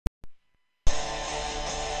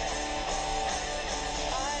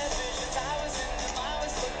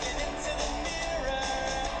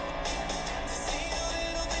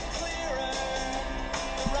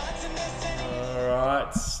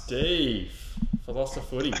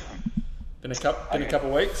Philosophy. Been a couple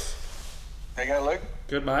of weeks. There you go, Luke.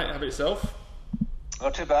 Good, mate. How about yourself?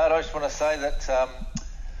 Not too bad. I just want to say that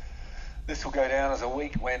this will go down as a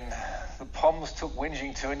week when the Poms took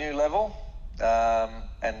whinging to a new level,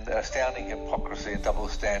 and astounding hypocrisy and double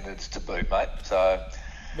standards to boot, mate. So,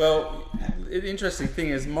 well, the interesting thing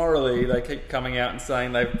is morally they keep coming out and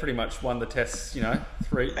saying they've pretty much won the tests.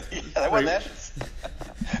 Three. They won that.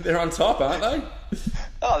 They're on top, aren't they?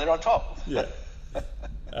 Oh, they're on top. Yeah.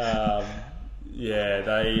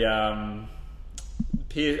 They.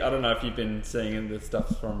 Piers, I don't know if you've been seeing the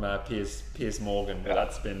stuff from Piers Morgan, but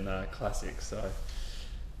that's been classic. So,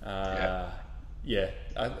 I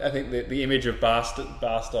think the image of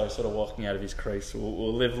Barstow sort of walking out of his crease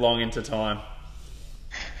will live long into time.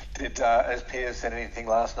 Has Piers said anything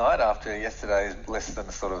last night after yesterday's less than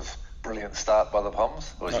sort of brilliant start by the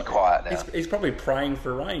Poms, or is he quiet now? He's probably praying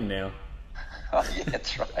for rain now. Oh, yeah,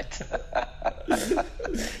 that's right.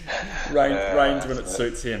 Rain's when it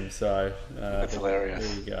suits him, so that's hilarious.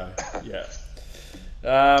 There you go.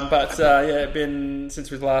 Yeah, been since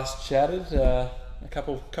we last chatted, a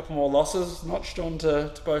couple more losses notched onto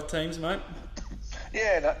both teams, mate.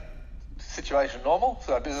 Yeah, no, situation normal,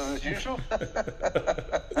 so business as usual.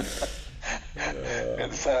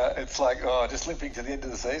 It's like just limping to the end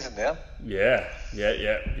of the season now. Yeah.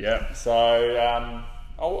 So.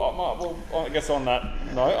 I guess on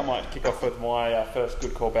that note, I might kick off with my first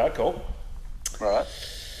good call, bad call. Right.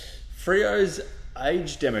 Freo's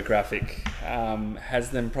age demographic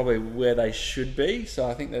has them probably where they should be. So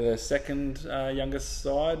I think they're the second youngest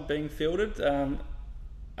side being fielded.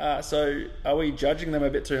 So are we judging them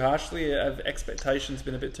a bit too harshly? Have expectations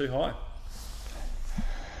been a bit too high?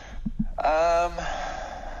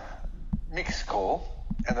 Mixed call.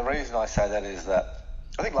 And the reason I say that is that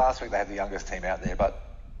I think last week they had the youngest team out there, but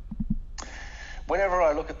whenever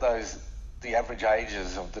I look at the average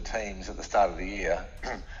ages of the teams at the start of the year,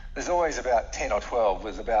 there's always about 10 or 12.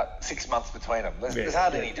 There's about 6 months between them. There's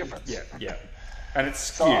hardly any difference. Yeah. And it's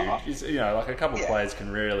skewed. So, like a couple of players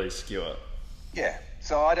can really skew it. Yeah.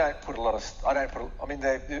 So I don't put a lot of...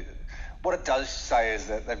 what it does say is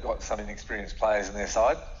that they've got some inexperienced players in their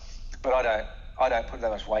side, but I don't put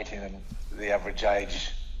that much weight in the average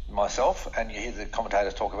age myself, and you hear the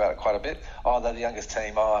commentators talk about it quite a bit. They're the youngest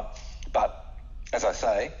team, but as I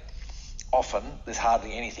say, often there's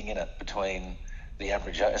hardly anything in it between the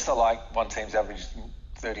average. It's not like one team's average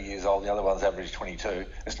 30 years old, the other one's average 22.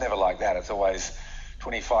 It's never like that. It's always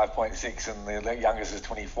 25.6 and the youngest is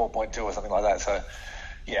 24.2 or something like that. So,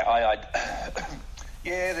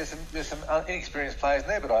 there's some inexperienced players in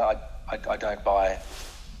there, but I don't buy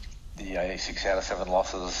the 6 out of 7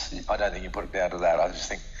 losses. I don't think you put it down to that. I just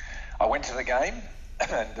think I went to the game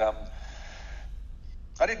and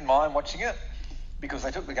I didn't mind watching it because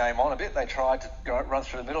they took the game on a bit. They tried to run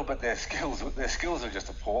through the middle, but their skills are just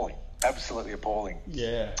appalling, absolutely appalling.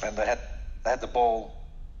 Yeah. And they had the ball.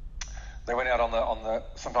 They went out on the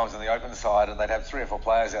sometimes on the open side, and they'd have 3 or 4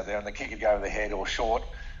 players out there, and the kick would go over the head or short,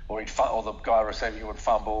 or the guy receiving would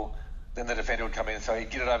fumble. Then the defender would come in, so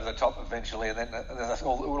he'd get it over the top eventually, and then it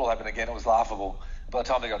would all happen again. It was laughable. By the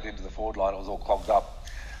time they got into the forward line, it was all clogged up.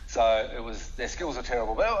 So their skills are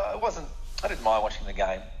terrible. But I didn't mind watching the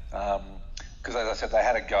game because, as I said, they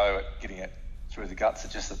had a go at getting it through the guts.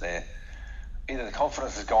 It's just that either the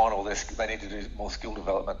confidence is gone or they need to do more skill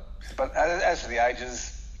development. But as for the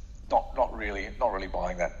ages, not really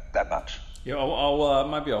buying that much. Yeah,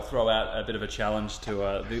 maybe I'll throw out a bit of a challenge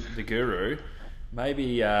to the guru.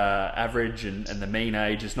 Maybe average and the mean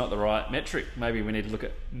age is not the right metric. Maybe we need to look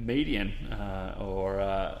at median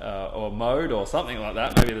or mode or something like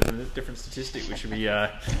that. Maybe there's a different statistic we should be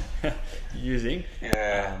using.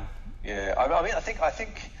 Yeah. I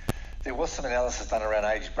think there was some analysis done around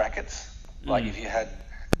age brackets. Like if you had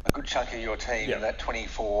a good chunk of your team in that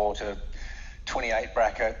 24 to 28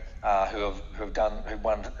 bracket who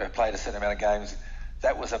played a certain amount of games,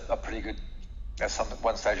 that was a pretty good. At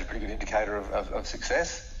one stage, a pretty good indicator of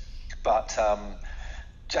success, but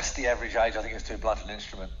just the average age, I think, is too blunt an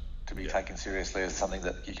instrument to be taken seriously as something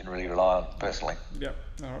that you can really rely on, personally. Yeah,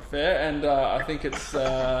 all right, fair. And I think it's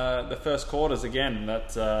the first quarters again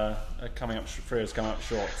that are coming up. Freo's coming up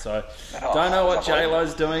short. So don't know what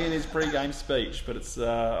J-Lo's doing in his pre-game speech, but it's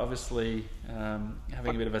obviously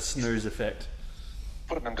having a bit of a snooze effect.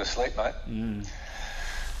 Putting them to sleep, mate.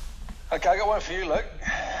 Okay, I got one for you, Luke.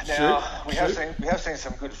 Now we have seen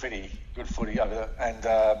some good footy over there, and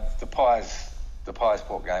the Pies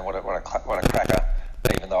Port game. What a cracker!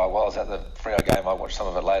 Even though I was at the Freo game, I watched some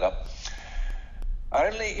of it later.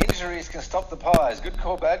 Only injuries can stop the Pies. Good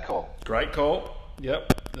call, bad call. Great call.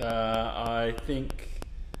 Yep. I think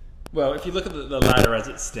Well, if you look at the ladder as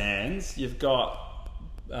it stands, you've got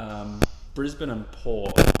Brisbane and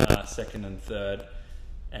Port second and third.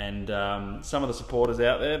 And some of the supporters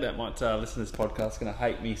out there that might listen to this podcast are going to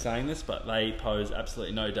hate me saying this, but they pose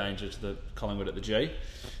absolutely no danger to the Collingwood at the G.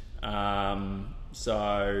 And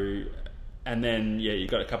then, you've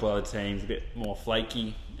got a couple of other teams a bit more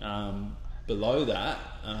flaky below that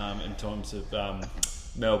in terms of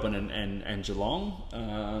Melbourne and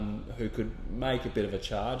Geelong, who could make a bit of a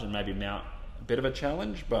charge and maybe mount a bit of a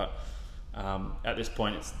challenge. But at this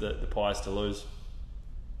point, it's the Pies to lose.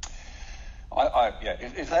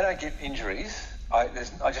 If they don't get injuries, I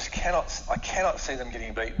cannot see them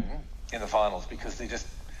getting beaten in the finals, because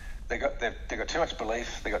they've got too much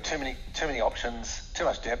belief, they've got too many options, too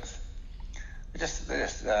much depth.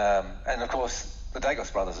 And of course the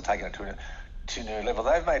Dagos brothers are taking it to a new level.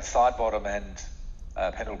 They've made Sidebottom and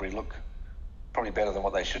Pendlebury look probably better than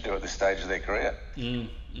what they should do at this stage of their career. Yeah.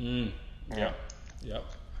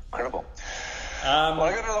 Incredible.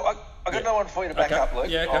 Well, I got another one for you to back up, Luke.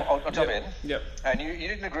 Yeah, okay. I'll jump in. Yep. And you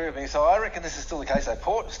didn't agree with me, so I reckon this is still the case. So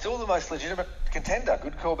Port, still the most legitimate contender.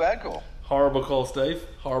 Good call, bad call. Horrible call, Steve.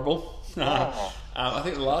 Horrible. I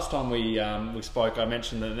think the last time we spoke, I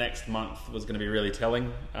mentioned that the next month was going to be really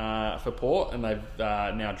telling for Port, and they've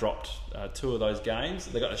now dropped 2 of those games.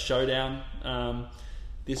 They got a showdown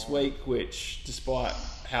this week, which, despite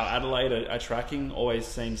how Adelaide are tracking, always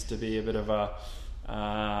seems to be a bit of a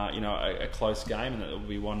close game, and it will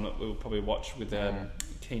be one that we'll probably watch with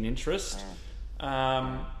keen interest.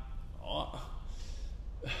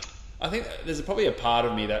 I think there's probably a part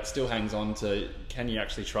of me that still hangs on to, can you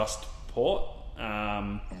actually trust Port?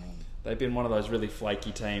 They've been one of those really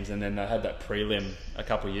flaky teams, and then they had that prelim a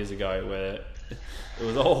couple of years ago where it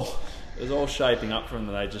was all shaping up for them,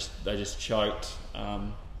 and they just choked. I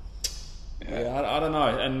don't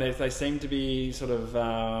know, and they seem to be sort of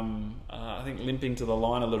I think limping to the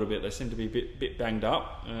line a little bit. They seem to be a bit banged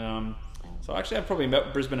up. So actually I've probably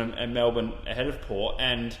Brisbane and Melbourne ahead of Port,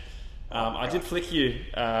 and I did flick you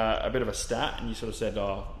a bit of a stat, and you sort of said,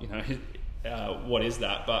 what is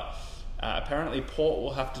that? But apparently Port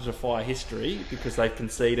will have to defy history because they've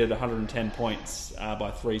conceded 110 points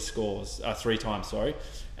by 3 times,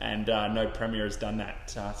 and no Premier has done that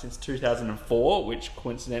since 2004, which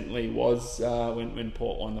coincidentally was when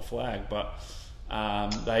Port won the flag. But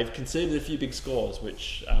they've conceded a few big scores,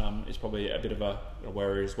 which is probably a bit of a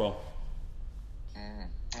worry as well.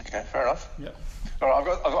 Okay, fair enough. Yep. All right,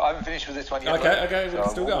 I haven't finished with this one yet. Okay, we're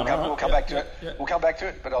still going. We'll come back to it. Yep. We'll come back to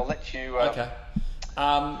it, but I'll let you. Okay.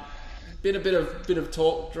 Been a bit of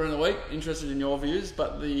talk during the week. Interested in your views,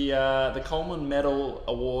 but the Coleman Medal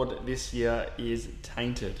Award this year is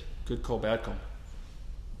tainted. Good call, bad call.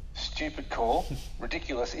 Stupid call,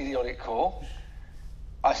 ridiculous, idiotic call.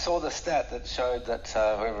 I saw the stat that showed that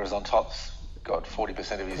whoever is on top's got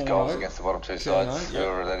 40% of his goals against the bottom 2 sides,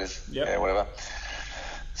 whoever that is. Yep. Yeah, whatever.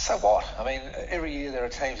 So what? I mean, every year there are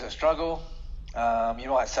teams that struggle. You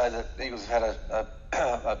might say that the Eagles have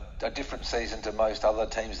had a different season to most other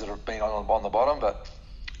teams that have been on the bottom, but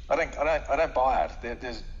I don't buy it.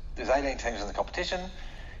 There's 18 teams in the competition.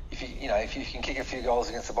 If you can kick a few goals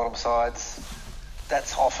against the bottom sides,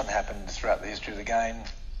 that's often happened throughout the history of the game.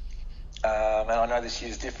 And I know this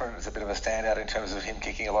year's different. It's a bit of a standout in terms of him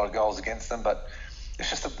kicking a lot of goals against them, but it's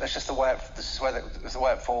just the way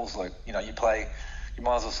it falls. Luke, you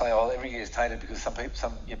might as well say, every year is tainted because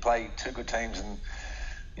you play 2 good teams, and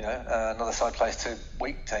another side plays 2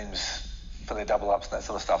 weak teams for their double ups and that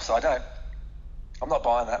sort of stuff. So I'm not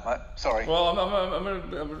buying that, mate. Sorry. Well,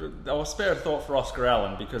 I'll spare a thought for Oscar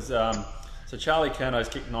Allen because so Charlie Curnow's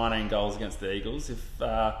kicked 19 goals against the Eagles. If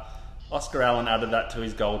Oscar Allen added that to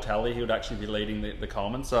his goal tally, he would actually be leading the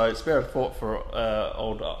Coleman. So spare a thought for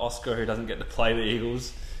old Oscar, who doesn't get to play the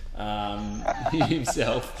Eagles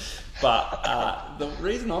himself. But the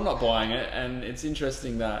reason I'm not buying it, and it's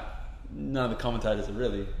interesting that none of the commentators have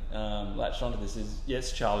really latched onto this, is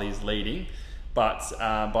yes, Charlie is leading, but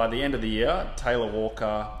by the end of the year, Taylor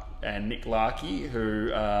Walker and Nick Larkey,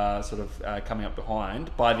 who are sort of coming up behind,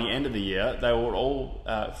 by the end of the year, they were all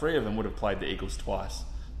 3 of them would have played the Eagles twice.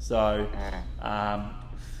 So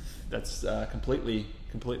that's completely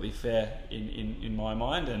fair in my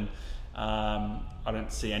mind, and I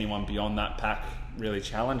don't see anyone beyond that pack really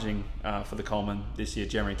challenging for the Coleman this year.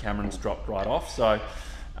 Jeremy Cameron's dropped right off, so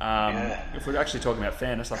if we're actually talking about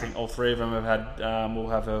fairness, I think all 3 of them have had will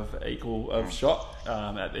have an equal of shot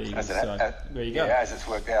at the Eagles. So there you go. Yeah, as it's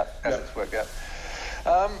worked out.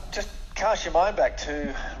 Just cast your mind back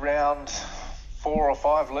to round 4 or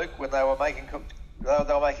 5, Luke, when they were making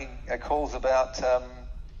calls about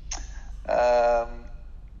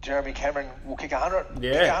Jeremy Cameron will kick 100,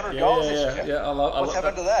 Yeah, goals yeah. this year. What's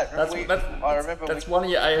happened to that? That's one of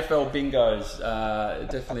your AFL bingos.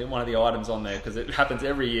 Definitely one of the items on there because it happens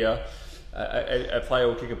every year. A player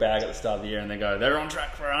will kick a bag at the start of the year and they go, they're on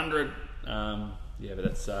track for 100. But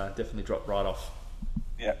that's definitely dropped right off.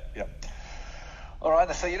 Yeah. All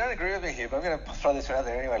right, so you don't agree with me here, but I'm going to throw this out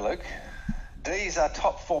there anyway, Luke. D's are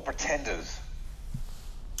top 4 pretenders.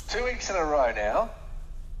 2 weeks in a row now.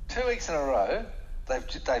 2 weeks in a row,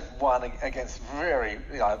 they've won against very,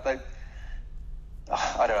 I don't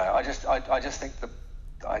know. I just think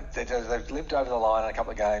they've limped over the line in a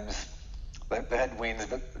couple of games. They've had wins,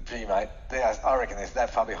 but gee, mate, I reckon they're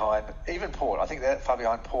that far behind. Even Port, I think they're that far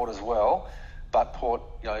behind Port as well. But Port,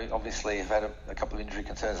 obviously have had a couple of injury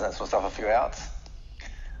concerns and that sort of stuff, a few outs.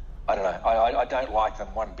 I don't know. I don't like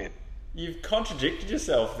them one bit. You've contradicted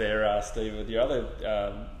yourself there, Steve, with your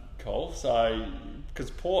other call. So,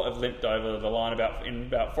 because Port have limped over the line in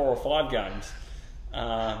about 4 or 5 games.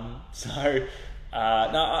 I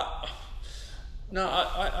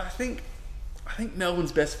think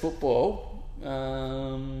Melbourne's best football.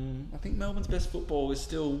 I think Melbourne's best football is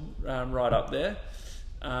still right up there.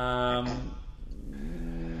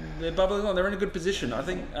 They're bubbling on. They're in a good position. I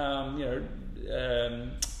think a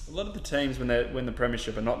lot of the teams when they win the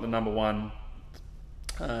premiership are not the number 1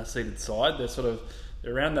 seeded side. They're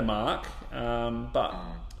around the mark. But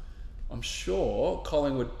I'm sure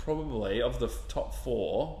Collingwood probably of the top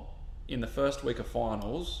 4 in the first week of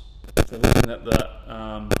finals. If they're looking at the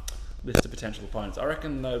list of potential opponents, I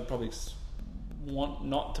reckon they'd probably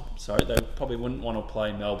they probably wouldn't want to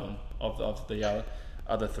play Melbourne of the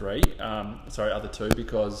other 2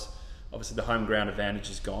 because obviously the home ground advantage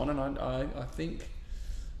is gone, and I think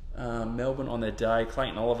Melbourne on their day,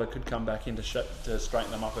 Clayton Oliver could come back in to straighten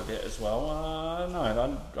them up a bit as well.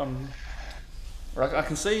 I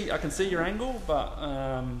can see your angle, but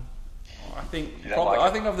I think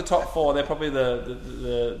of the top 4, they're probably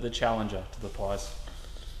the challenger to the Pies.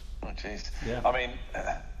 Oh jeez. Yeah. I mean,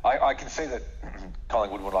 I can see that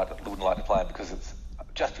Collingwood wouldn't like to play him because it's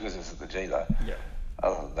at the G though. Yeah.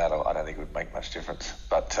 Other than that, I don't think it would make much difference.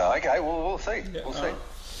 But okay, we'll see. Yeah, we'll see.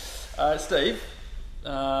 Steve,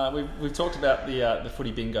 we've talked about the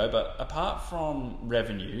footy bingo, but apart from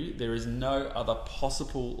revenue, there is no other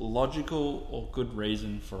possible logical or good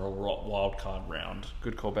reason for a wildcard round.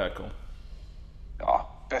 Good call, bad call. Oh,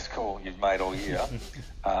 best call you've made all year.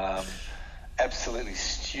 Absolutely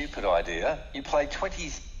stupid idea. You play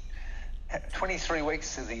 23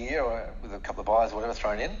 weeks of the year with a couple of buys or whatever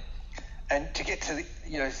thrown in, and to get to the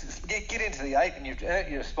get into the 8 and you've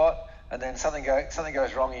earned your spot, and then something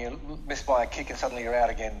goes wrong and you miss by a kick and suddenly you're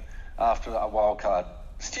out again after a wild card.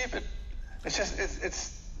 Stupid. It's just it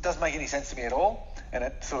doesn't make any sense to me at all, and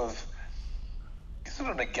it sort of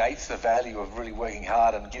negates the value of really working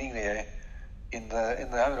hard and getting there in the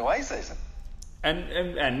home and away season.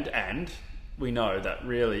 And we know that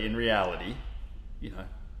really in reality,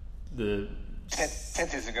 the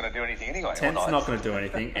 10th isn't going to do anything anyway. 10th's not going to do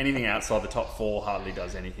anything. Anything outside the top 4 hardly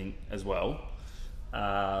does anything as well.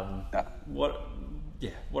 No. What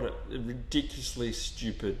a ridiculously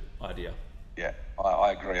stupid idea. Yeah,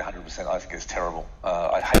 I agree 100%. I think it's terrible.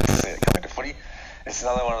 I'd hate to see it come into footy. It's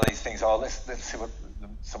another one of these things. Let's see what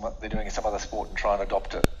they're doing in some other sport and try and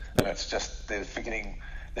adopt it. And it's just they're forgetting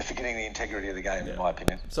the integrity of the game, in my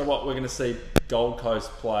opinion. So what we're going to see Gold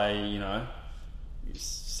Coast play,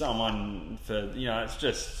 someone for, it's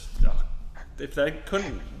just if they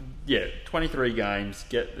couldn't, 23 games,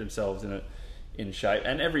 get themselves in shape,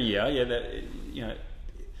 and every year,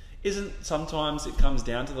 isn't sometimes it comes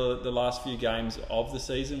down to the last few games of the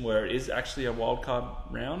season where it is actually a wildcard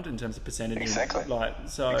round in terms of percentage. Exactly.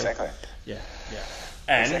 Exactly. Yeah.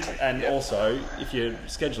 And exactly. And also, if you're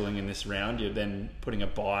scheduling in this round, you're then putting a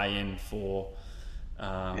buy in for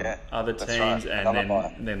other teams, right.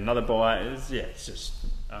 and then another buy. It's just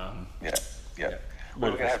What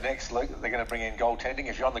we're going to have next, Luke, they're going to bring in goaltending.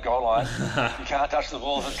 If you're on the goal line, you can't touch the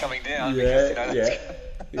ball as it's coming down.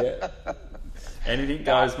 Anything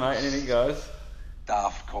goes, mate. Anything goes.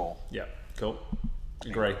 Daft call. Yeah, cool.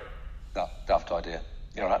 Agree. Daft idea.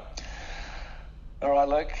 You're right. All right,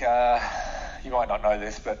 Luke. You might not know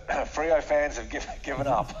this, but Freo fans have given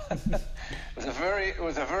up. It was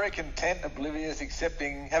a very content, oblivious,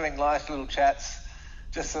 accepting, having nice little chats,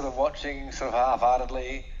 just sort of watching, sort of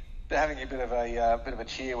half-heartedly, having a bit of a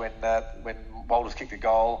cheer when Walters kicked a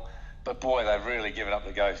goal. But boy, they've really given up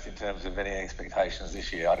the ghost in terms of any expectations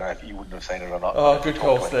this year. I don't know if you wouldn't have seen it or not. Oh, good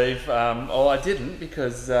call, Steve. I didn't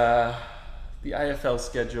because the AFL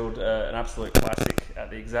scheduled an absolute classic at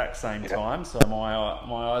the exact same time, so my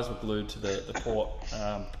eyes were glued to the Port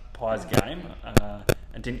Pies game,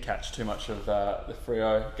 and didn't catch too much of the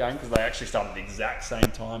Freo game because they actually started at the exact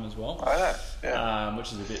same time as well. I know, yeah.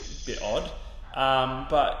 Which is a bit odd.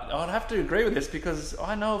 But I'd have to agree with this because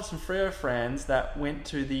I know of some Freo fans that went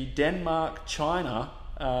to the Denmark-China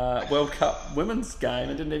World Cup women's game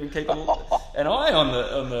and didn't even keep an eye on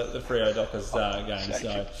the Freo Dockers game.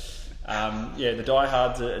 So, the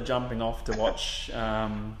diehards are jumping off to watch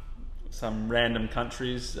some random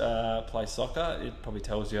countries play soccer. It probably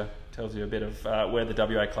tells you a bit of where the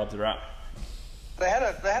WA clubs are at. They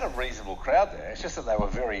had a reasonable crowd there. It's just that they were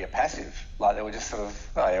very passive. Like they were just sort of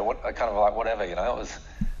kind of like whatever, you know.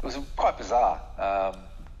 It was quite bizarre.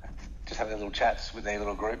 Just having little chats with their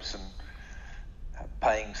little groups and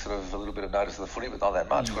paying sort of a little bit of notice of the footy, but not that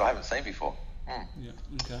much. What I haven't seen before. Yeah.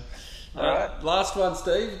 Okay. All right. Last one,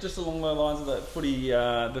 Steve. Just along the lines of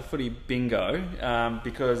the footy bingo,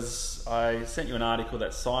 because I sent you an article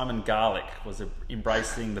that Simon Garlick was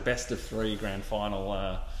embracing the best of three grand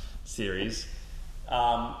final series.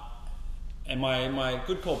 And my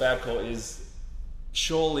good call, bad call is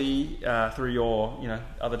surely through your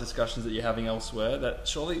other discussions that you're having elsewhere, that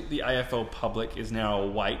surely the AFL public is now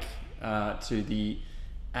awake to the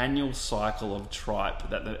annual cycle of tripe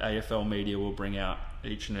that the AFL media will bring out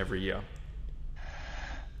each and every year.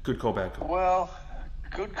 Good call, bad call. Well,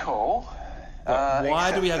 good call.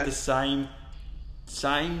 Why do we have the same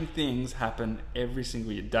things happen every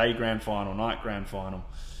single year? Day grand final, night grand final,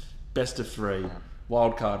 best of three,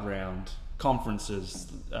 wildcard round, conferences,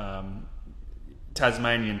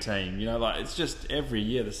 Tasmanian team. It's just every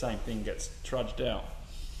year the same thing gets trudged out.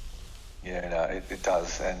 Yeah, no, it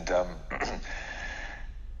does. And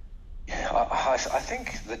I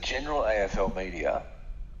think the general AFL media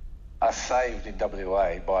are saved in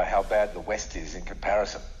WA by how bad the West is in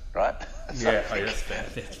comparison, right? That's fair.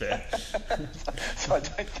 That's fair. So I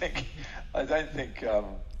don't think.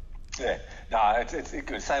 It's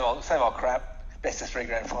good. Same old crap. Best of three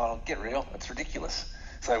grand final. Get real. It's ridiculous.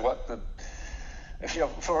 So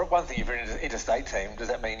for one thing, if you're an interstate team, does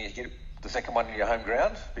that mean you get the second one in your home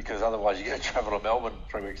ground? Because otherwise you get to travel to Melbourne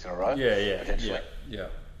 3 weeks in a row. Potentially. Yeah.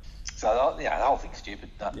 So the whole thing's stupid.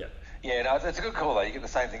 No. Yeah. Yeah, no, it's a good call though. You get the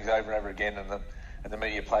same things over and over again, and the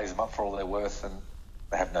media plays them up for all they're worth, and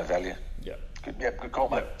they have no value. Yeah. Good call,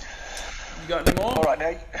 mate. You got any more? All right,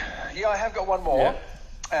 now, I have got one more.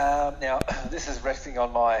 Yeah. Now, this is resting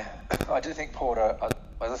on my. I do think Porter.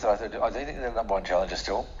 As I said, I do think they're the number one challenger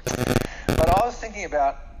still. But I was thinking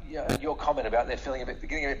about your comment about they're getting a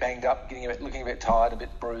bit banged up, looking a bit tired, a bit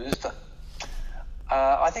bruised.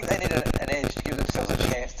 I think they need an edge to give themselves a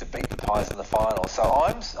chance to beat the Pies in the final. So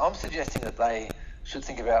I'm suggesting that they should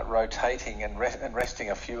think about rotating and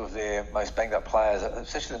resting a few of their most banged up players,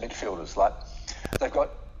 especially the midfielders. Like they've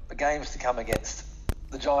got the games to come against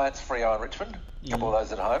the Giants, Freo, and Richmond. A couple of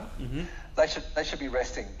those at home. Mm-hmm. They should be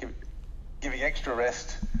resting, giving extra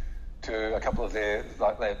rest to a couple of their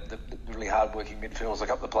the really hard working midfielders, a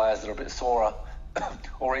couple of players that are a bit sorer,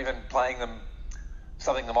 or even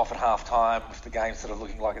subbing them off at half time if the game's sort of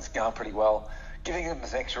looking like it's going pretty well, giving them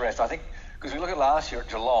this extra rest. I think because we look at last year at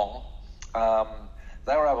Geelong,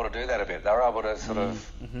 they were able to do that a bit. They were able to sort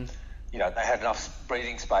of, they had enough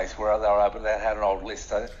breathing space where they had an old list.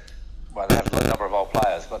 They had a number of old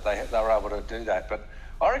players, but they were able to do that. But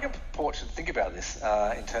I reckon Port should think about this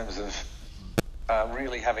in terms of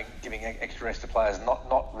really giving extra rest to players,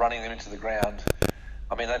 not running them into the ground.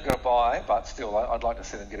 I mean, they've got to buy, but still, I'd like to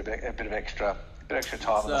see them get a bit of extra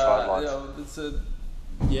time on the sidelines.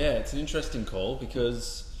 It's an interesting call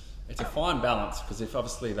because it's a fine balance. Because if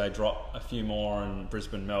obviously they drop a few more in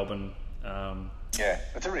Brisbane, Melbourne,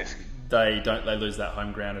 it's a risk. They lose that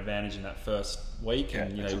home ground advantage in that first week,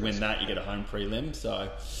 and you win that, you get a home prelim. So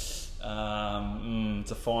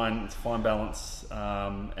it's a fine balance,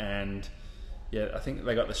 and. Yeah, I think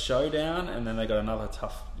they got the showdown, and then they got another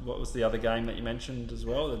tough. What was the other game that you mentioned as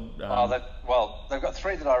well? They've got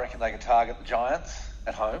three that I reckon they can target. The Giants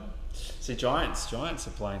at home. See, Giants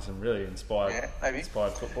are playing some really inspired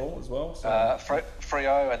football as well. So.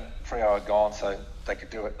 Freo are gone, so they could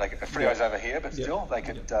do it. Freo's over here, but still they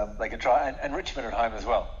could try, and Richmond at home as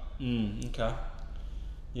well. Okay.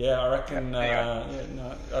 Yeah, I reckon.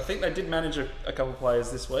 I think they did manage a couple of players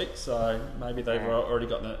this week, so maybe they've already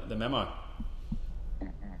got the memo.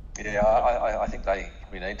 Yeah, I think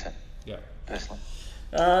we need to. Yeah. Personally.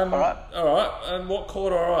 All right. And what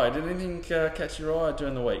caught our eye? Did anything catch your eye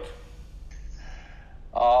during the week?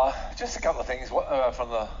 Just a couple of things from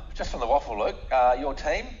the WAFL, Luke. Your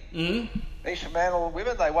team, Eastern Mantle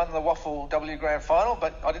women, they won the WAFL W Grand Final,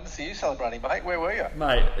 but I didn't see you celebrating, mate. Where were you?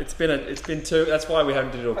 Mate, it's been two. That's why we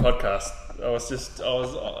haven't did a podcast. I was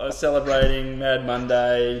celebrating Mad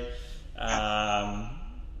Monday.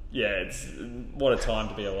 it's what a time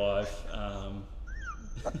to be alive.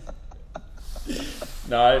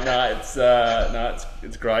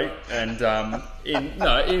 It's great. And in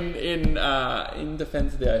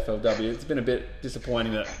defence of the AFLW, it's been a bit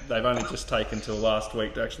disappointing that they've only just taken till last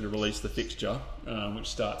week to actually release the fixture, which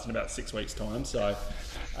starts in about 6 weeks' time. So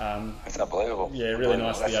it's unbelievable. Yeah, really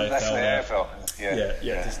nice of the AFL. That's the AFL.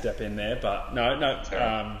 Yeah, to step in there. But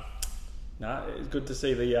it's good to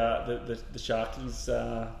see the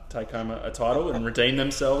Sharkies take home a title and redeem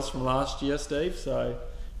themselves from last year, Steve. So.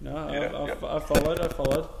 I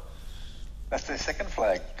followed. That's their second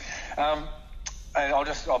flag. And I might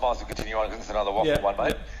as well continue on because it's another waffle one,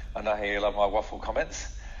 mate. I know how you love my waffle comments.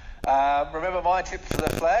 Remember my tip for the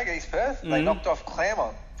flag, East Perth? They knocked off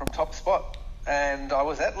Claremont from top spot. And I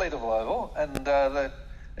was at Leederville Oval, and the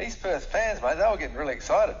East Perth fans, mate, they were getting really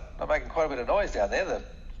excited. They're making quite a bit of noise down there, the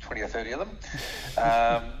 20 or 30 of them.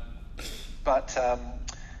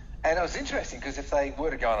 And it was interesting because if they were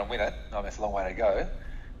to go on and win it, it's a long way to go,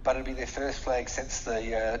 but it'd be their first flag since the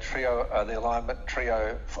the alignment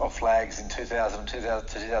trio of flags in 2000 and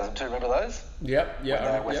 2002. Remember those?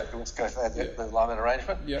 West Coast had the alignment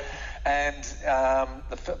arrangement. Yep. And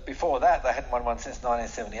before that, they hadn't won one since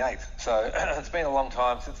 1978. So it's been a long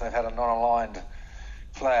time since they've had a non-aligned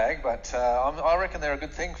flag. But I reckon they're a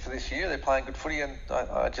good thing for this year. They're playing good footy, and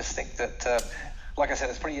I just think that. Like I said,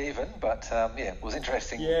 it's pretty even, but it was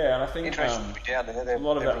interesting. Yeah, and I think interesting to be down there. They're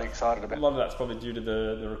really excited about it. A lot of that's probably due to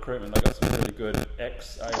the recruitment. They've got some really good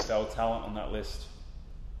ex-AFL talent on that list.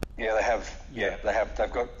 Yeah, they have. Yeah, they have.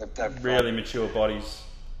 They've really mature bodies.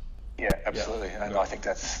 Yeah, absolutely, and I think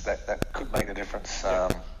that could make a difference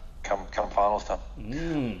come finals time.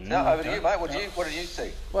 Now over to you, mate. What did you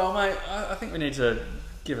see? Well, mate, I think we need to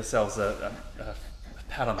give ourselves a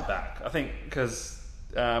pat on the back. I think because.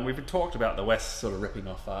 We've talked about the West sort of ripping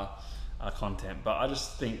off our content, but I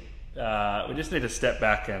just think we just need to step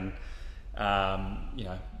back and,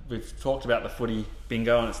 we've talked about the footy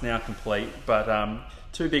bingo and it's now complete, but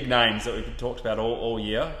two big names that we've talked about all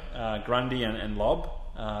year, Grundy and Lobb,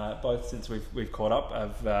 both since we've caught up,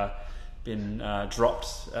 have been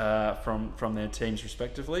dropped from their teams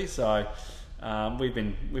respectively. So we've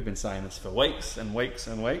been saying this for weeks and weeks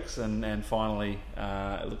and weeks, and finally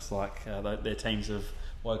it looks like their teams have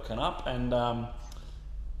woken up. And I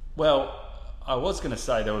was going to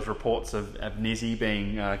say there was reports of Nizzy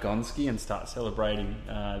being Gonski and start celebrating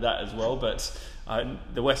that as well, but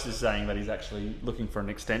the West is saying that he's actually looking for an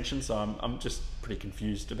extension, so I'm just pretty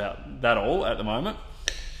confused about that all at the moment.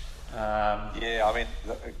 I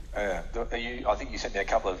think you sent me a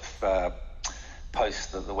couple of posts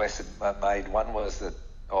that the West had made. One was that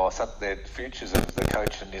the futures of the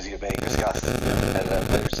coach and Nizzy are being discussed at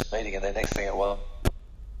a meeting, and the next thing it was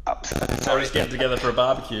up. So just getting together for a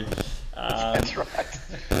barbecue. That's right.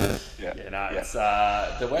 It's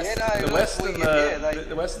the West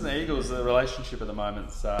the West and the Eagles. The relationship at the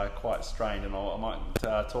moment's quite strained, and I might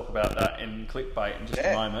talk about that in clickbait in just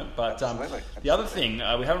a moment. But the other thing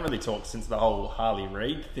we haven't really talked since the whole Harley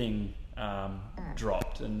Reid thing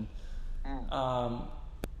dropped, and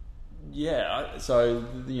so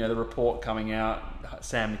the report coming out,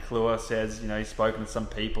 Sam McClure says he's spoken to some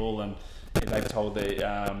people and they've told the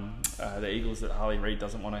Eagles that Harley Reid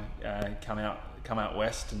doesn't want to come out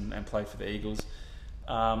west and play for the Eagles.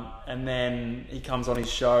 And then he comes on his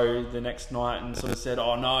show the next night and sort of said,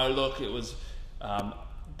 "Oh no, look, it was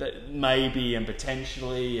maybe and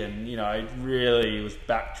potentially," and really was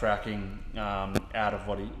backtracking out of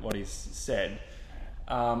what he's said.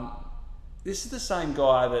 This is the same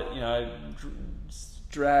guy that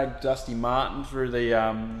dragged Dusty Martin through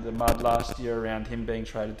the mud last year around him being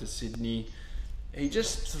traded to Sydney. He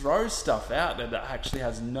just throws stuff out there that actually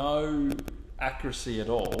has no accuracy at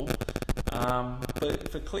all,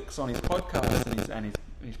 for clicks on his podcast and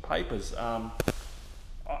his papers.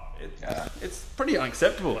 It's pretty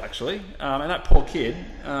unacceptable, actually. And that poor kid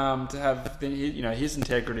to have his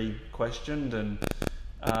integrity questioned, and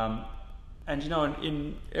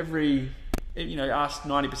in every. Ask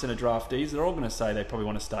 90% of draftees, they're all going to say they probably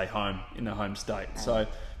want to stay home in their home state. So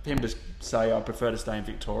for him to say, "I prefer to stay in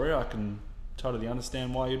Victoria," I can totally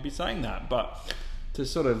understand why you'd be saying that. But to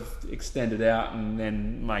sort of extend it out and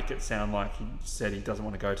then make it sound like he said he doesn't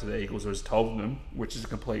want to go to the Eagles or has told them, which is a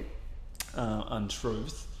complete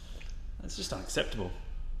untruth, it's just unacceptable.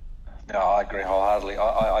 No, I agree wholeheartedly.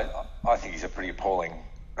 I think he's a pretty appalling...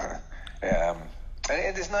 and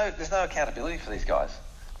there's no accountability for these guys.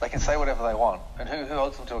 They can say whatever they want, and who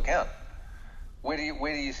holds them to account? Where do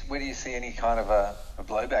you see any kind of a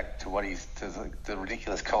blowback to the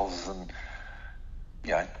ridiculous calls and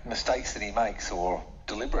mistakes that he makes, or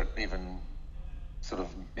deliberate even sort of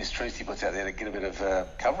mistruths he puts out there to get a bit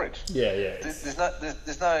of coverage. Yeah. There's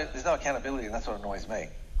no accountability, and that's what annoys me.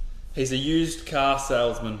 He's a used car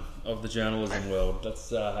salesman of the journalism world. That's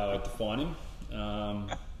how I define him.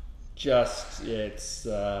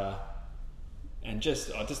 And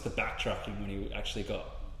just the backtracking when he actually got,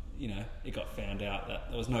 it got found out that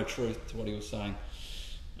there was no truth to what he was saying.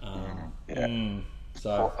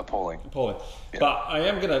 So appalling. Yeah. But I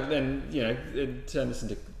am going to then, turn this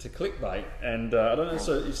into clickbait. And I don't know if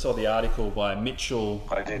you saw the article by Mitchell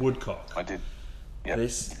Woodcock. I did. Yep.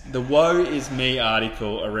 The woe is me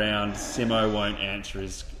article around Simo won't answer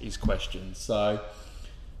his questions. So,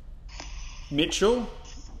 Mitchell,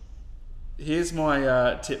 here's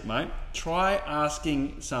my tip, mate. Try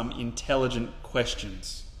asking some intelligent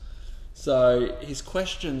questions. So his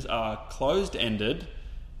questions are closed-ended,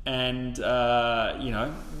 and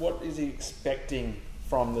what is he expecting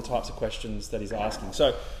from the types of questions that he's asking?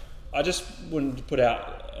 So I just wanted to put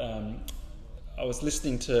out. I was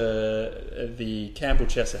listening to the Campbell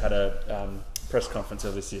Chesser had a press conference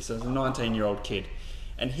earlier this year. So it was a 19-year-old kid,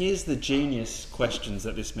 and here's the genius questions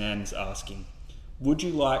that this man's asking. Would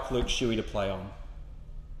you like Luke Shuey to play on?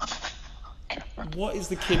 What is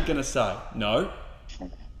the kid going to say? No.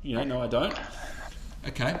 No, I don't.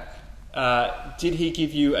 Okay. Did he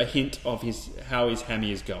give you a hint of how his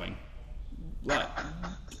hammy is going?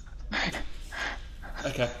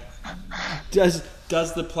 Okay. Does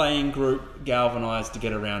the playing group galvanise to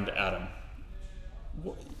get around Adam?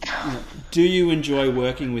 Do you enjoy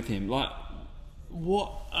working with him?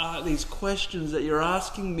 What are these questions that you're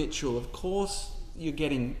asking, Mitchell? Of course you're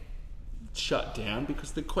getting shut down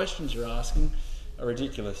because the questions you're asking are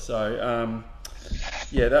ridiculous. So,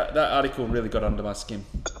 that article really got under my skin.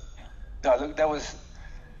 No, look, that was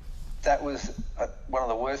one of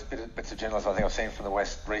the worst bits of journalism I think I've seen from the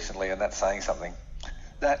West recently, and that's saying something.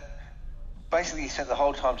 That basically he spent the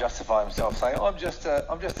whole time justifying himself, saying, "I'm just a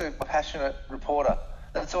passionate reporter.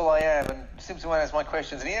 That's all I am." And Simpson won't ask my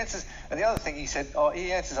questions, and he answers. And the other thing he said,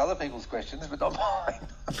 he answers other people's questions, but not mine.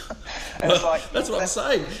 And it's like, that's what I'm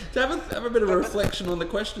saying. To have a bit of a reflection on the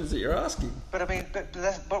questions that you're asking. But I mean,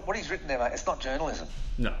 but what he's written there, mate, it's not journalism.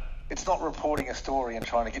 No. It's not reporting a story and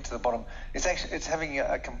trying to get to the bottom. It's having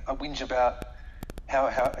a whinge about how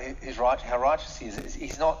righteous he is.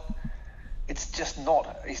 He's not. It's just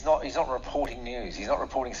not. He's not reporting news. He's not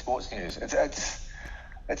reporting sports news.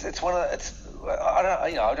 It's one of. I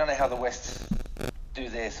don't know how the West do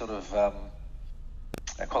their sort of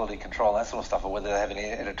quality control and that sort of stuff, or whether they have any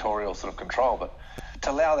editorial sort of control. But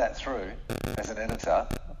to allow that through as an editor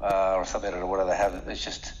or a sub editor or whatever they have, it's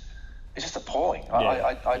just appalling.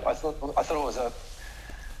 Yeah. I thought it was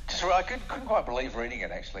I couldn't quite believe reading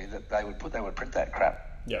it actually that they would print that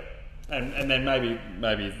crap. Yeah. And then maybe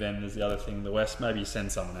then there's the other thing, the West, maybe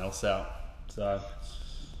send someone else out. So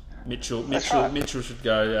Mitchell should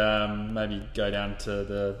go maybe go down to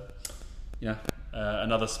the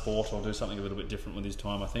another sport or do something a little bit different with his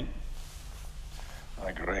time, I think. I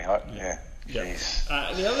agree. Yeah. Jeez.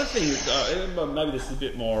 The other thing, maybe this is a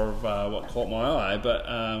bit more of what caught my eye, but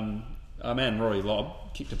our man Rory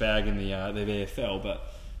Lobb kicked a bag in the VFL,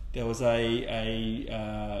 but there was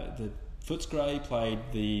the Footscray played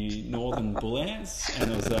the Northern Bull Ants,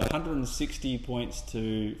 and it was 160 points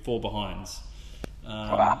to 4 behinds.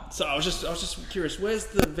 Wow. So I was just curious, where's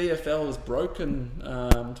the VFL's broken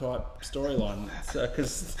type storyline?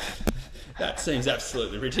 Because that seems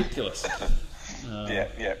absolutely ridiculous.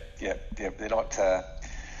 Yeah. They're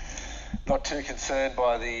not too concerned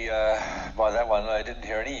by that one. I didn't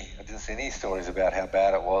see any stories about how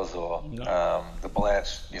bad it was, or the Bull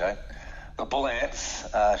Ants. The Bull Ants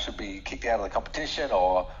should be kicked out of the competition,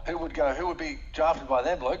 or who would be drafted by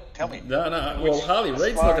them, Luke? Tell me. No. Well, Harley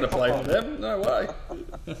Reid's not going to play for them. No way.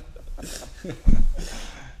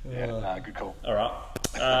 Good call. All right.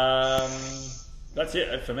 That's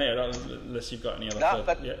it for me. Unless you've got any other.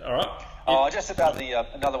 All right. Just about the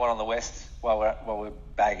another one on the West. While we're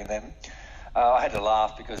bagging them, I had to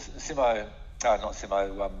laugh because Simic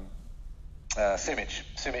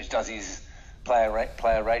does his player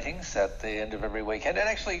ratings at the end of every weekend, and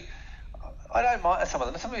actually, I don't mind some of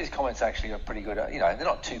them. Some of his comments actually are pretty good. They're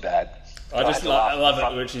not too bad. I love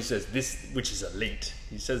it when he says this, which is elite.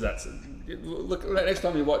 He says that. Look, next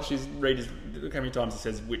time you read his, look how many times he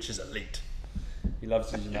says which is elite. He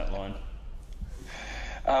loves using that line.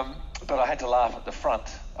 But I had to laugh at the front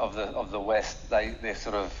of the West. Their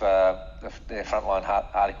sort of their frontline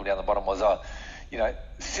article down the bottom was,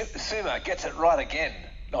 Sumo gets it right again.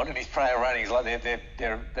 Not in his player ratings, like they've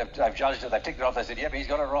judged it, they've ticked it off. They said, "Yeah, but he's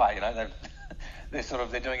got it right."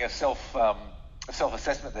 They're doing a self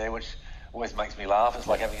assessment there, which always makes me laugh. It's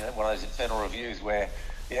like having one of those internal reviews where,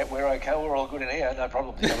 yeah, we're okay, we're all good in here, no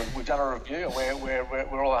problem. So we've done a review and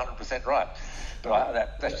we're all 100% right.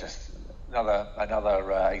 But that's just another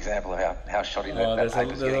example of how shoddy that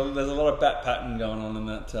paper's getting. There's a lot of bat pattern going on in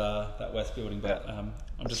that West building, but I'm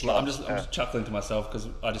just chuckling to myself because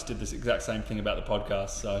I just did this exact same thing about the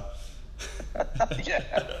podcast. So. Yeah,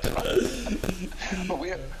 but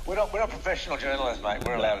we're not professional journalists, mate.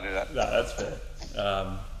 We're allowed to do that. No, that's fair.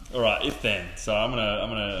 All right, if then. So I'm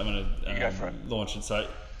gonna launch it. So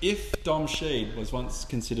if Dom Sheed was once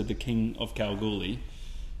considered the king of Kalgoorlie,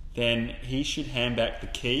 then he should hand back the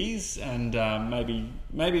keys, and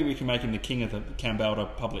maybe we can make him the king of the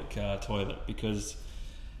Kambalda public toilet, because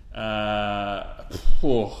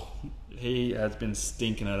he has been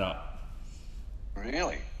stinking it up.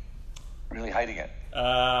 Really hating it.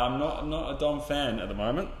 I'm not a Dom fan at the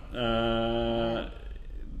moment.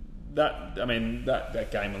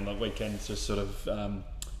 That game on the weekend just sort of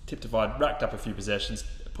tip-to-fied, racked up a few possessions,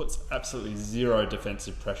 puts absolutely zero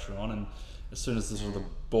defensive pressure on, and as soon as the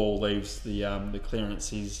ball leaves the clearance,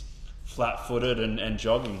 he's flat-footed and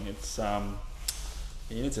jogging. It's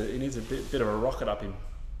he needs a bit of a rocket up him.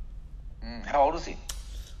 How old is he? I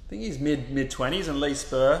think he's mid-20s, and Lee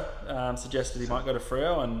Spur suggested he might go to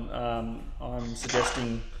Freo, and I'm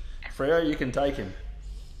suggesting Freo, you can take him.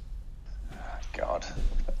 God,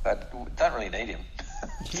 I don't really need him.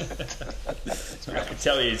 I can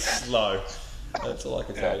tell you he's slow. That's all I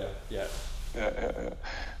can tell you. Yeah.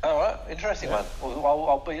 All right, interesting one. Well,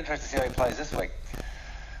 I'll be interested to see how he plays this week.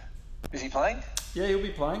 Is he playing? Yeah, he'll be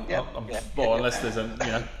playing. Yep. Unless there's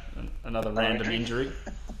another random injury.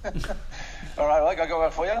 All right, I got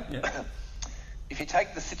one for you. Yeah. If you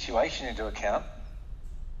take the situation into account,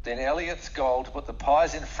 then Elliott's goal to put the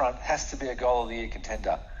Pies in front has to be a goal of the year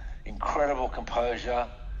contender. Incredible composure.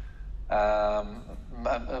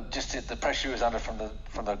 Just the pressure he was under from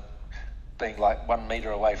the being like 1 metre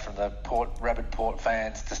away from the rabid Port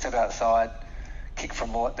fans to step outside, kick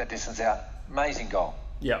from that distance out. Amazing goal.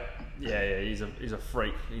 Yeah. He's a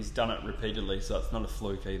freak. He's done it repeatedly, so it's not a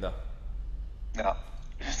fluke either. No.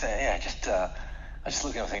 I just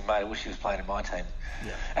look at it and think, mate, I wish he was playing in my team.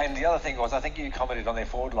 Yeah. And the other thing was, I think you commented on their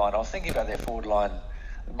forward line. I was thinking about their forward line.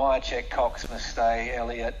 Myercheck, Cox, Mustay,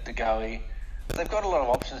 Elliott, De Goey. They've got a lot of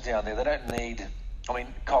options down there. They don't need... I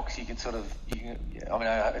mean, Cox, it's a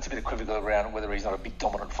bit equivocal around whether he's not a big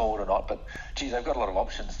dominant forward or not, but, geez, they've got a lot of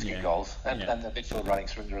options to get goals. And the midfield running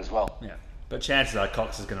through there as well. Yeah. But chances are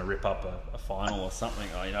Cox is going to rip up a final or something,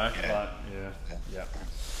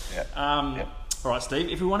 Yeah. All right, Steve,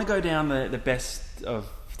 if we want to go down the best of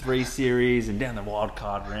 3 series and down the wild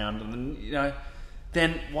card round, and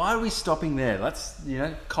then why are we stopping there? Let's,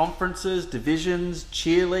 conferences, divisions,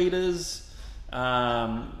 cheerleaders.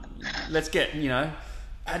 Let's get,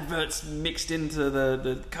 adverts mixed into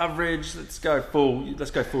the coverage. Let's go full US.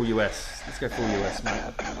 Let's go full US, mate.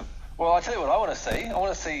 Well, I'll tell you what I want to see. I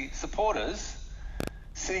want to see supporters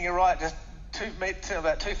sitting just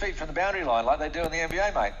about 2 feet from the boundary line, like they do in the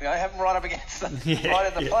NBA, mate. Have them right up against them,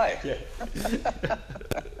 right in the play.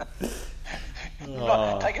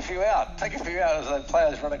 Take a few out as the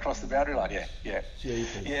players run across the boundary line. Yeah.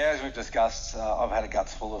 As we've discussed, I've had a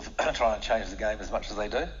guts full of trying to change the game as much as they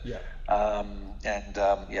do. Yeah.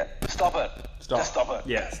 Stop it. Just stop it.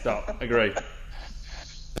 Yeah, stop. Agreed.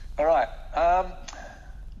 All right.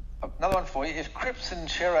 Another one for you. If Cripps and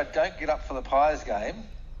Shearer don't get up for the Pies game,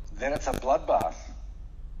 then it's a bloodbath.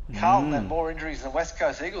 Carlton have more injuries than West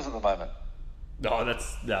Coast Eagles at the moment. No,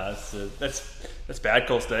 that's bad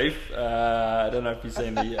call, Steve. I don't know if you've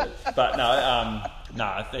seen but no,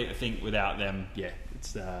 I think without them,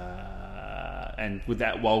 it's and with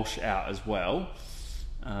that Walsh out as well,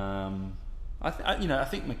 I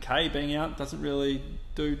think McKay being out doesn't really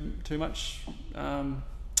do too much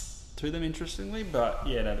to them, interestingly, but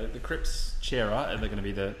the Cripps Shearer they're going to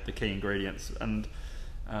be the key ingredients, and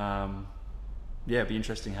it'd be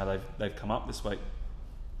interesting how they've come up this week.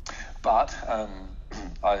 But I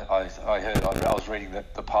was reading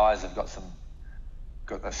that the Pies have got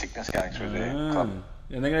the sickness going through their club,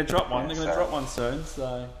 and they're going to drop one. They're going to drop one soon.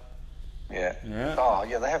 So yeah. Oh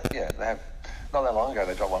yeah, they have. Not that long ago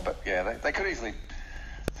they dropped one, but they could easily.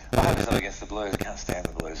 I hope it's not against the Blues. I can't stand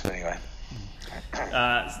the Blues, but anyway.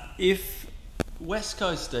 If West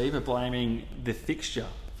Coast Steve are blaming the fixture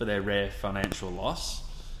for their rare financial loss,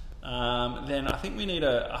 then I think we need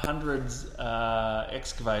 100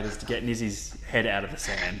 excavators to get Nizzy's head out of the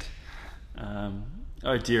sand.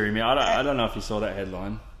 Oh dearie me, I don't know if you saw that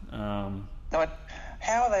headline. No,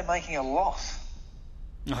 how are they making a loss?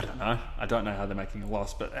 I don't know how they're making a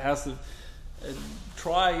loss, but how's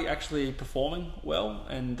try actually performing well,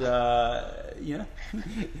 and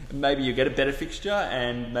maybe you get a better fixture,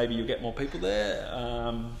 and maybe you get more people there,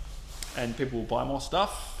 and people will buy more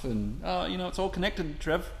stuff, and it's all connected,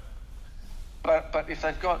 Trev. But if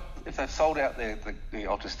they've sold out the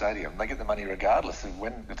Ultra Stadium, they get the money regardless of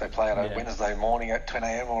if they play on a Wednesday morning at 10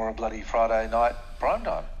 a.m. or a bloody Friday night prime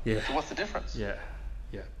time. Yeah. So what's the difference? Yeah.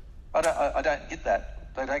 I don't get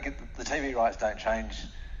that. They don't get the TV rights don't change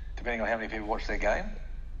depending on how many people watch their game,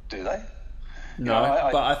 do they? No,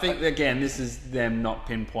 but I think again this is them not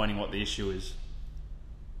pinpointing what the issue is.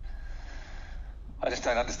 I just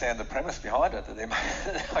don't understand the premise behind it.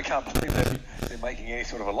 I can't believe that they're making any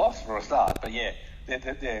sort of a loss for a start. But yeah,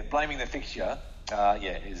 they're blaming the fixture.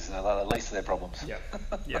 Is the least of their problems.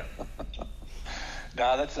 Yeah.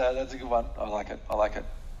 No, that's a good one. I like it.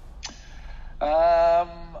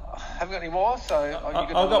 Haven't got any more. So I've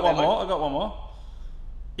got one more.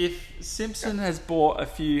 If Simpson has bought a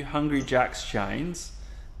few Hungry Jack's chains,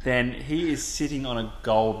 then he is sitting on a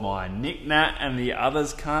gold mine. Nick Nat and the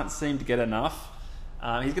others can't seem to get enough.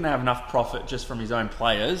 He's going to have enough profit just from his own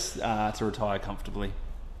players to retire comfortably.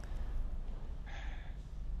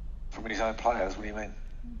 From his own players? What do you mean?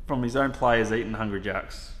 From his own players eating Hungry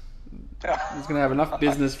Jacks. He's going to have enough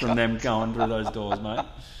business from them going through those doors, mate.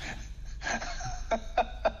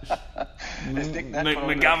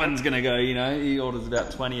 McGovern's going to go, he orders about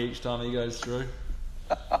 20 each time he goes through.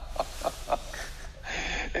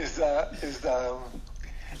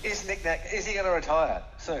 Is Nick Nat, is he going to retire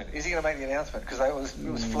soon? Is he going to make the announcement? Because it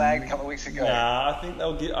was flagged a couple of weeks ago. Nah, I think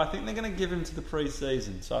they're going to give him to the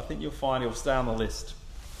pre-season. So I think you'll find he'll stay on the list.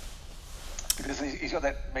 Because he's got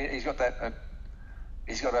a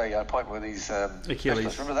point with his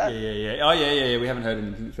Achilles. Remember that? Yeah. Oh yeah. We haven't heard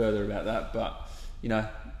anything further about that, but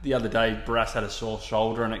the other day Barras had a sore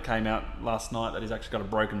shoulder, and it came out last night that he's actually got a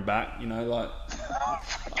broken back. And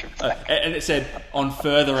it said on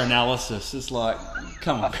further analysis. It's like,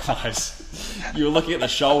 come on, guys, you were looking at the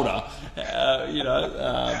shoulder.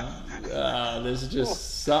 There's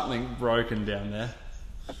just something broken down there.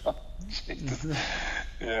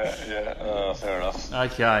 Yeah. Oh, fair enough.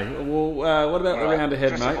 Okay. Well, what about the round ahead,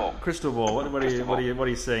 Crystal mate? ball. Crystal ball. What are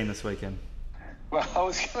you seeing this weekend? Well, I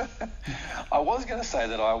was going to say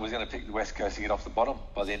that I was going to pick the West Coast to get off the bottom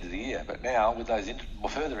by the end of the year, but now with those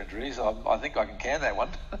further injuries, I think I can that one.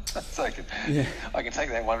 So I can take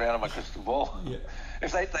that one round on my crystal ball. Yeah.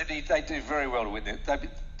 If they do very well to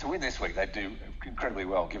win this week, they do incredibly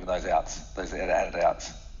well given those added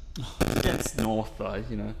outs. Against North, though,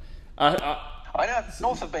 I know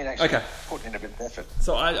North have been actually putting in a bit of effort.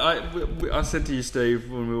 So I said to you,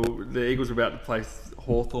 Steve, when the Eagles were about to play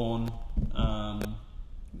Hawthorn,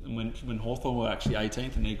 when Hawthorn were actually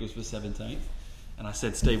 18th and Eagles were 17th, and I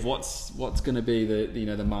said, Steve, what's going to be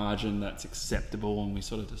the margin that's acceptable? And we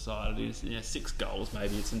sort of decided is 6 goals,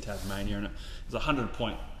 maybe it's in Tasmania, and it was a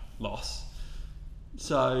 100-point loss.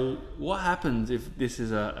 So what happens if this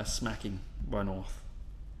is a smacking by North?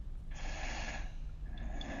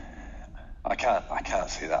 I can't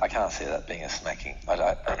see that. I can't see that being a smacking. I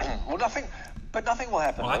don't. Well, nothing will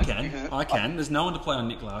happen. I can. There's no one to play on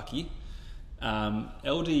Nick Larkey.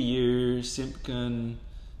 LDU, Simpkin,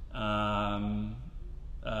 Taron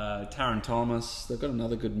Thomas. They've got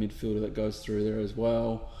another good midfielder that goes through there as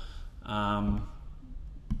well. I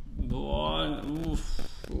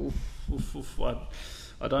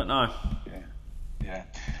don't know. Yeah.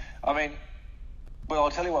 I mean, well, I'll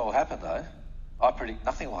tell you what will happen though. I predict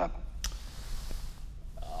nothing will happen.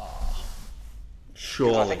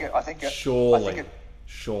 Surely. I think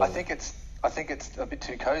it's a bit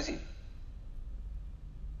too cozy.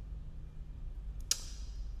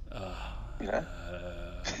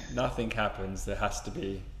 Nothing happens. There has to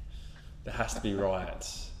be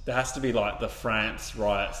riots. There has to be like the France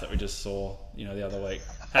riots that we just saw, the other week.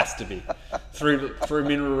 Has to be through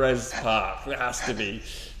Mineral Res Park. There has to be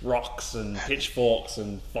rocks and pitchforks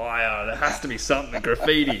and fire. There has to be something,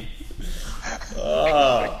 graffiti.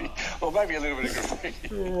 Well, maybe a little bit of graffiti.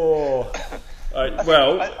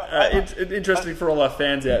 It's interesting for all our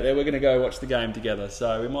fans out there. We're going to go watch the game together,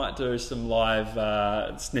 so we might do some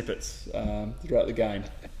live snippets throughout the game.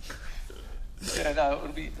 Yeah, no,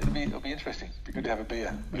 it'll be interesting. It'll be good to have a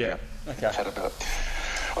beer. Yeah. Okay. Chat about it.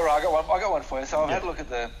 All right, I got one for you. So I've had a look at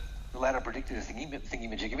the ladder predictor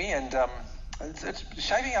thingy-majiggy, and it's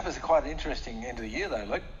shaping up as quite an interesting end of the year, though,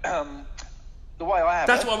 Luke. The way I have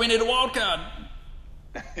That's why we need a wild card.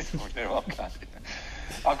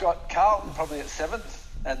 I've got Carlton probably at 7th,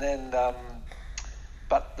 and then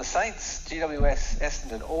but the Saints, GWS,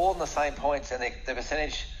 Essendon, all on the same points, and their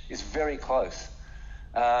percentage is very close.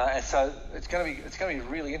 And so it's going to be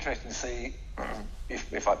really interesting to see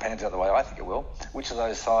if it pans out the way I think it will, which of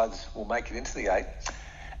those sides will make it into the 8.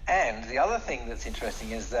 And the other thing that's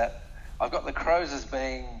interesting is that I've got the Crows as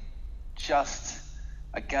being just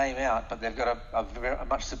a game out, but they've got a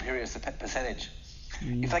much superior percentage.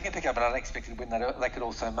 If they can pick up an unexpected win, they could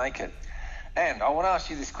also make it. And I want to ask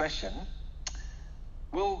you this question.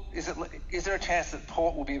 Is there a chance that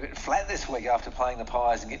Port will be a bit flat this week after playing the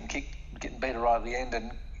Pies and getting beaten right at the end?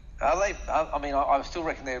 And are they? I still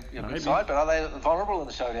reckon they're a good side, but are they vulnerable in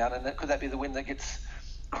the showdown? And could that be the win that gets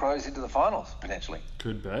Crows into the finals potentially?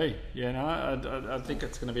 Could be. Yeah, no, I think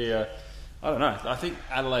it's going to be I don't know. I think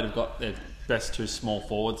Adelaide have got their best 2 small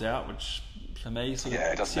forwards out, which for me sort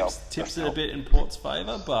of tips it a bit in Port's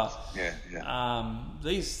favour. But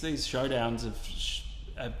these showdowns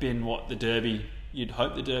have been what the Derby. You'd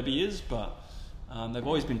hope the Derby is, but they've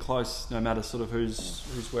always been close, no matter sort of who's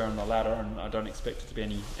where on the ladder, and I don't expect it to be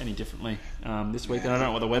any differently this week. And I don't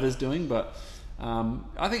know what the weather's doing, but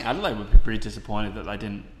I think Adelaide would be pretty disappointed that they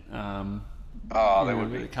didn't they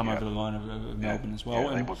would be. Come over the line of Melbourne as well.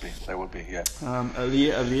 Yeah, they would be, yeah.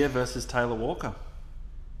 Aliir versus Taylor Walker.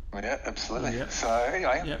 Yeah, absolutely. Yeah. So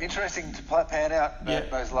anyway, interesting to pan out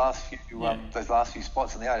those last few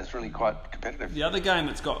spots in the 8. It's really quite competitive. The other game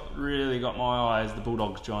that's really got my eye is the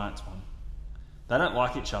Bulldogs Giants one. They don't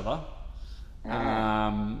like each other.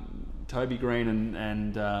 Toby Green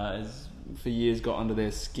and has for years got under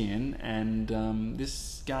their skin, and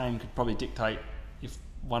this game could probably dictate if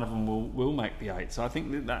one of them will make the 8. So I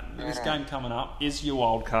think that this game coming up is your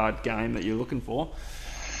wild card game that you're looking for.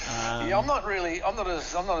 I'm not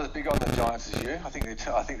as big on the Giants as you. I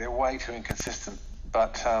think they're way too inconsistent.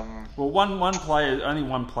 But only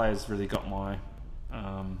one player's really got my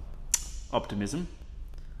optimism,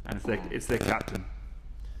 and it's their captain.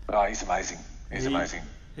 Oh, he's amazing. He's amazing.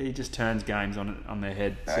 He just turns games on their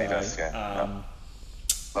head. Yeah, he does.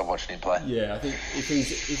 Love watching him play. Yeah, I think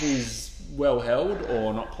if he's well held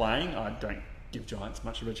or not playing, I don't give Giants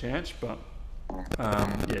much of a chance. But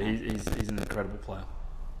he's an incredible player.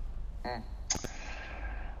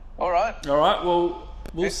 All right. Well,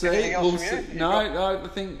 we'll see. We'll see. No, I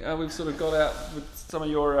think we've sort of got out with some of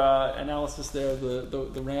your analysis there of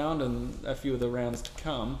the round and a few of the rounds to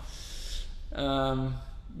come. I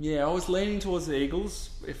was leaning towards the Eagles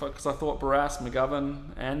because I thought Barrass,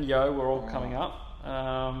 McGovern, and Yeo were all coming up.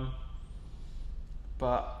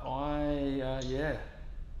 But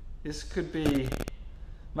this could be.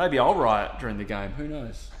 Maybe I'll riot during the game. Who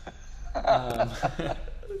knows? I'm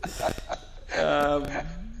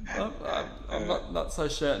not so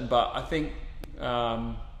certain, but I think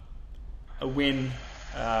a win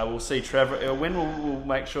we'll see Trevor. A win will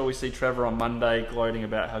make sure we see Trevor on Monday gloating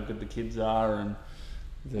about how good the kids are and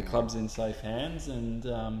the club's in safe hands. And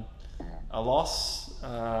a loss,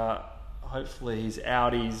 hopefully his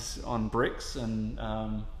Audi's on bricks and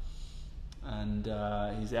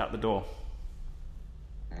he's out the door.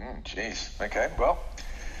 Jeez. Okay. Well,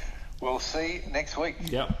 we'll see next week.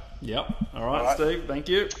 Yep. All right, Steve. Thank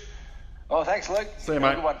you. Oh, thanks, Luke. See you,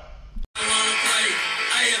 mate. Good one. I wanna play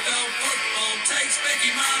AFL football, takes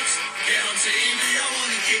Becky Marks, get on TV, I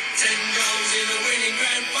wanna kick 10 goals.